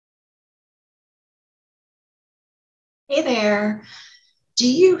Hey there. Do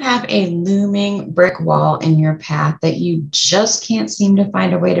you have a looming brick wall in your path that you just can't seem to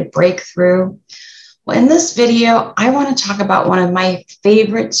find a way to break through? Well, in this video, I want to talk about one of my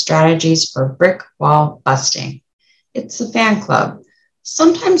favorite strategies for brick wall busting. It's the fan club,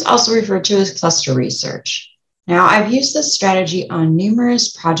 sometimes also referred to as cluster research. Now, I've used this strategy on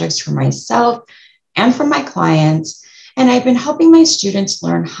numerous projects for myself and for my clients, and I've been helping my students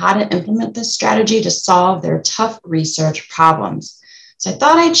learn how to implement this strategy to solve their tough research problems. So I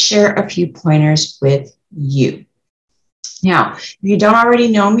thought I'd share a few pointers with you. Now, if you don't already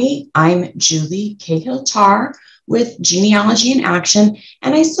know me, I'm Julie Cahill-Tarr with Genealogy in Action,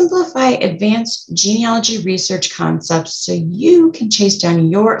 and I simplify advanced genealogy research concepts so you can chase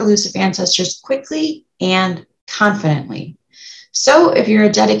down your elusive ancestors quickly and confidently. So if you're a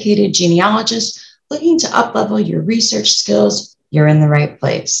dedicated genealogist looking to uplevel your research skills, you're in the right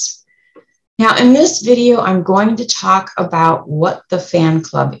place. Now, in this video, I'm going to talk about what the fan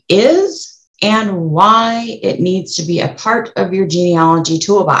club is and why it needs to be a part of your genealogy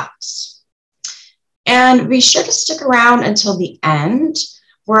toolbox. And be sure to stick around until the end,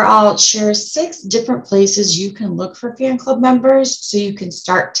 where I'll share 6 different places you can look for fan club members so you can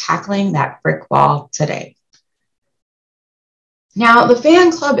start tackling that brick wall today. Now, the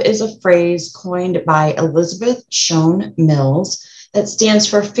fan club is a phrase coined by Elizabeth Shown Mills that stands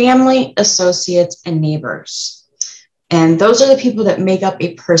for family, associates, and neighbors. And those are the people that make up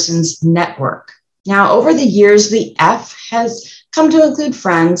a person's network. Now, over the years, the F has come to include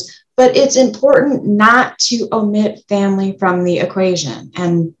friends, but it's important not to omit family from the equation.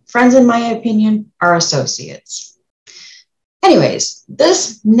 And friends, in my opinion, are associates. Anyways,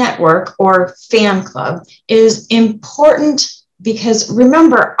 this network or fan club is important because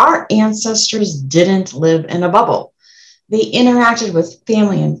remember, our ancestors didn't live in a bubble. They interacted with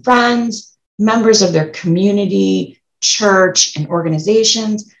family and friends, members of their community, church, and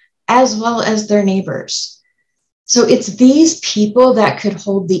organizations, as well as their neighbors. So it's these people that could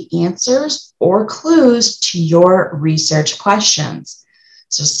hold the answers or clues to your research questions.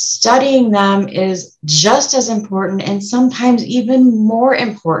 So studying them is just as important and sometimes even more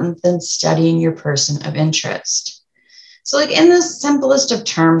important than studying your person of interest. So like in the simplest of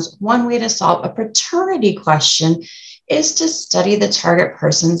terms, one way to solve a paternity question is to study the target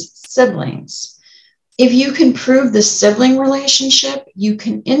person's siblings. If you can prove the sibling relationship, you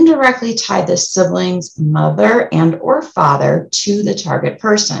can indirectly tie the sibling's mother and or father to the target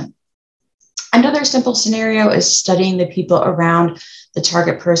person. Another simple scenario is studying the people around the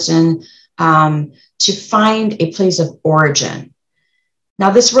target person to find a place of origin. Now,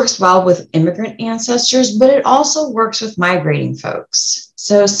 this works well with immigrant ancestors, but it also works with migrating folks.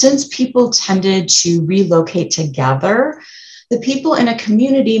 So since people tended to relocate together, the people in a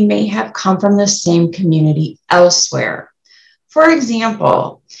community may have come from the same community elsewhere. For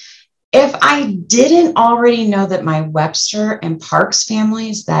example, if I didn't already know that my Webster and Parks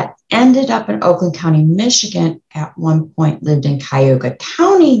families that ended up in Oakland County, Michigan, at one point lived in Cuyahoga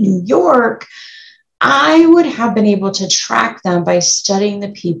County, New York, I would have been able to track them by studying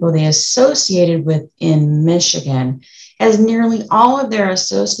the people they associated with in Michigan, as nearly all of their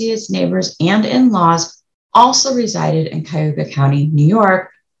associates, neighbors, and in-laws also resided in Cuyahoga County, New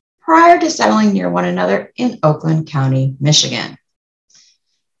York, prior to settling near one another in Oakland County, Michigan.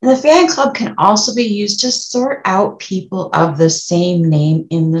 And the fan club can also be used to sort out people of the same name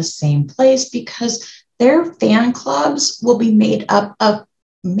in the same place because their fan clubs will be made up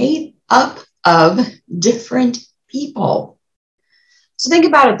of different people. So think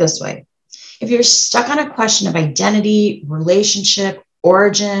about it this way. If you're stuck on a question of identity, relationship,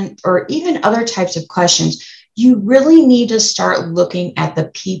 origin, or even other types of questions, you really need to start looking at the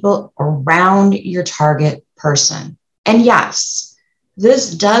people around your target person. And yes,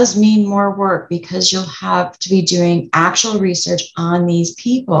 this does mean more work because you'll have to be doing actual research on these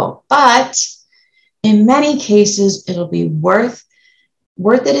people. But in many cases, it'll be worth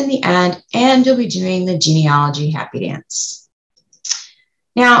it in the end, and you'll be doing the genealogy happy dance.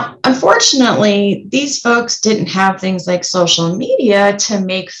 Now, unfortunately, these folks didn't have things like social media to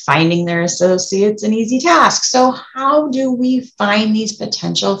make finding their associates an easy task. So how do we find these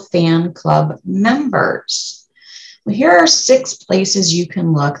potential fan club members? Well, here are 6 places you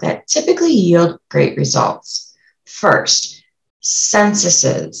can look that typically yield great results. First,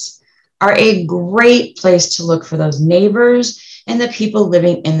 censuses are a great place to look for those neighbors and the people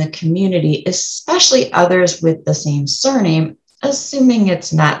living in the community, especially others with the same surname, assuming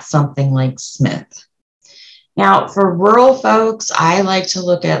it's not something like Smith. Now, for rural folks, I like to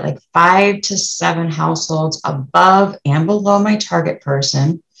look at like 5 to 7 households above and below my target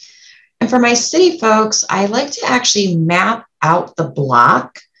person. And for my city folks, I like to actually map out the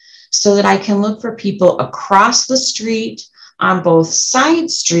block so that I can look for people across the street, on both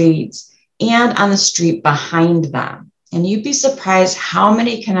side streets, and on the street behind them. And you'd be surprised how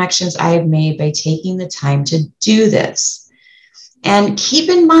many connections I have made by taking the time to do this. And keep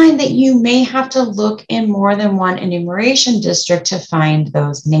in mind that you may have to look in more than one enumeration district to find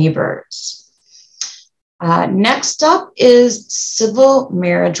those neighbors. Next up is civil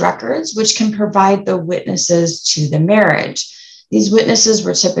marriage records, which can provide the witnesses to the marriage. These witnesses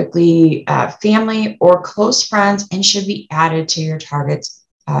were typically family or close friends and should be added to your target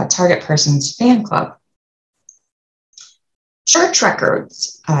person's fan club. Church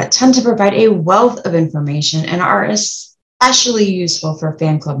records tend to provide a wealth of information and are especially useful for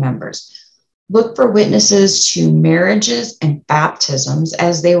fan club members. Look for witnesses to marriages and baptisms,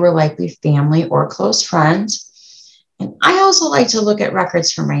 as they were likely family or close friends. And I also like to look at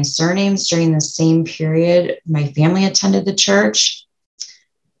records for my surnames during the same period my family attended the church.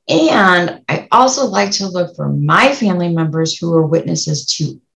 And I also like to look for my family members who were witnesses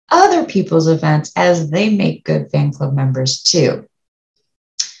to other people's events, as they make good fan club members too.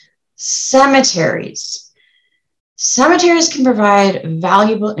 Cemeteries. Cemeteries can provide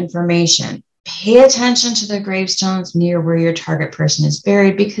valuable information. Pay attention to the gravestones near where your target person is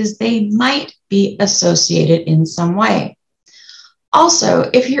buried, because they might be associated in some way. Also,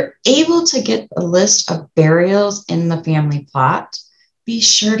 if you're able to get a list of burials in the family plot, be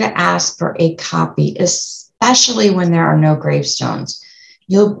sure to ask for a copy, especially when there are no gravestones.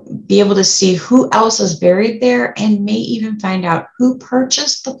 You'll be able to see who else is buried there and may even find out who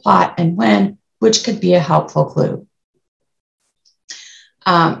purchased the plot and when, which could be a helpful clue.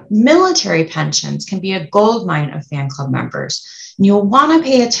 Military pensions can be a goldmine of fan club members. You'll want to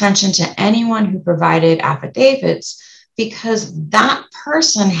pay attention to anyone who provided affidavits, because that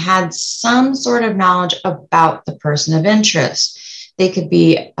person had some sort of knowledge about the person of interest. They could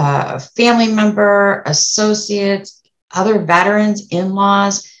be a family member, associates, other veterans,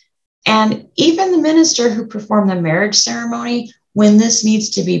 in-laws, and even the minister who performed the marriage ceremony when this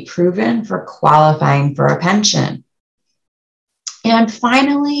needs to be proven for qualifying for a pension. And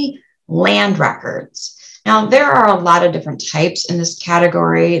finally, land records. Now, there are a lot of different types in this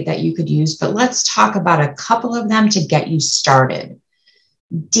category that you could use, but let's talk about a couple of them to get you started.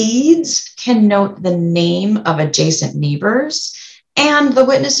 Deeds can note the name of adjacent neighbors, and the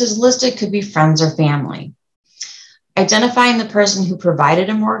witnesses listed could be friends or family. Identifying the person who provided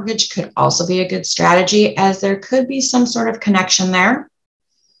a mortgage could also be a good strategy, as there could be some sort of connection there.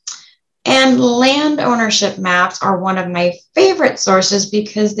 And land ownership maps are one of my favorite sources,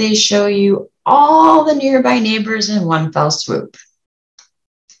 because they show you all the nearby neighbors in one fell swoop.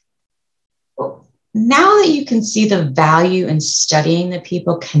 Now that you can see the value in studying the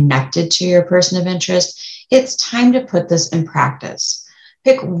people connected to your person of interest, it's time to put this in practice.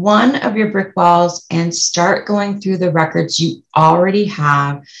 Pick one of your brick walls and start going through the records you already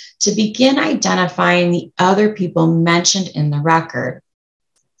have to begin identifying the other people mentioned in the record.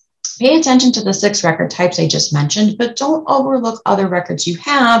 Pay attention to the 6 record types I just mentioned, but don't overlook other records you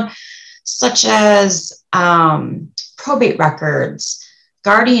have, such as probate records,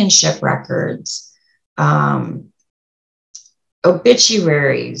 guardianship records,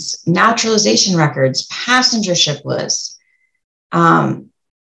 obituaries, naturalization records, passengership lists,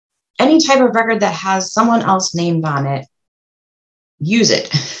 any type of record that has someone else named on it, use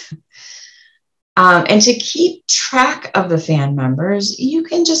it. And to keep track of the fan members, you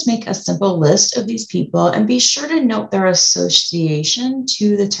can just make a simple list of these people and be sure to note their association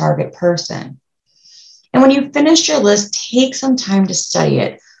to the target person. And when you've finished your list, take some time to study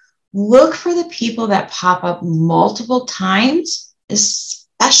it. Look for the people that pop up multiple times,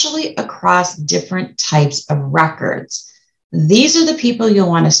 especially across different types of records. These are the people you'll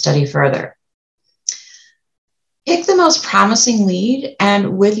want to study further. Pick the most promising lead,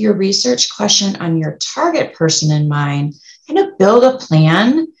 and with your research question on your target person in mind, kind of build a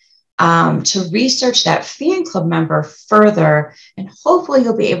plan to research that fan club member further, and hopefully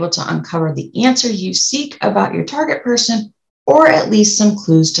you'll be able to uncover the answer you seek about your target person, or at least some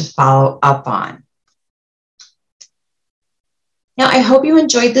clues to follow up on. Now, I hope you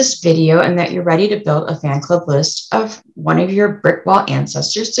enjoyed this video and that you're ready to build a fan club list of one of your brick wall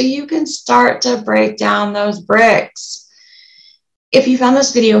ancestors so you can start to break down those bricks. If you found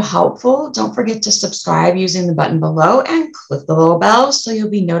this video helpful, don't forget to subscribe using the button below and click the little bell so you'll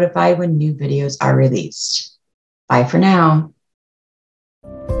be notified when new videos are released. Bye for now.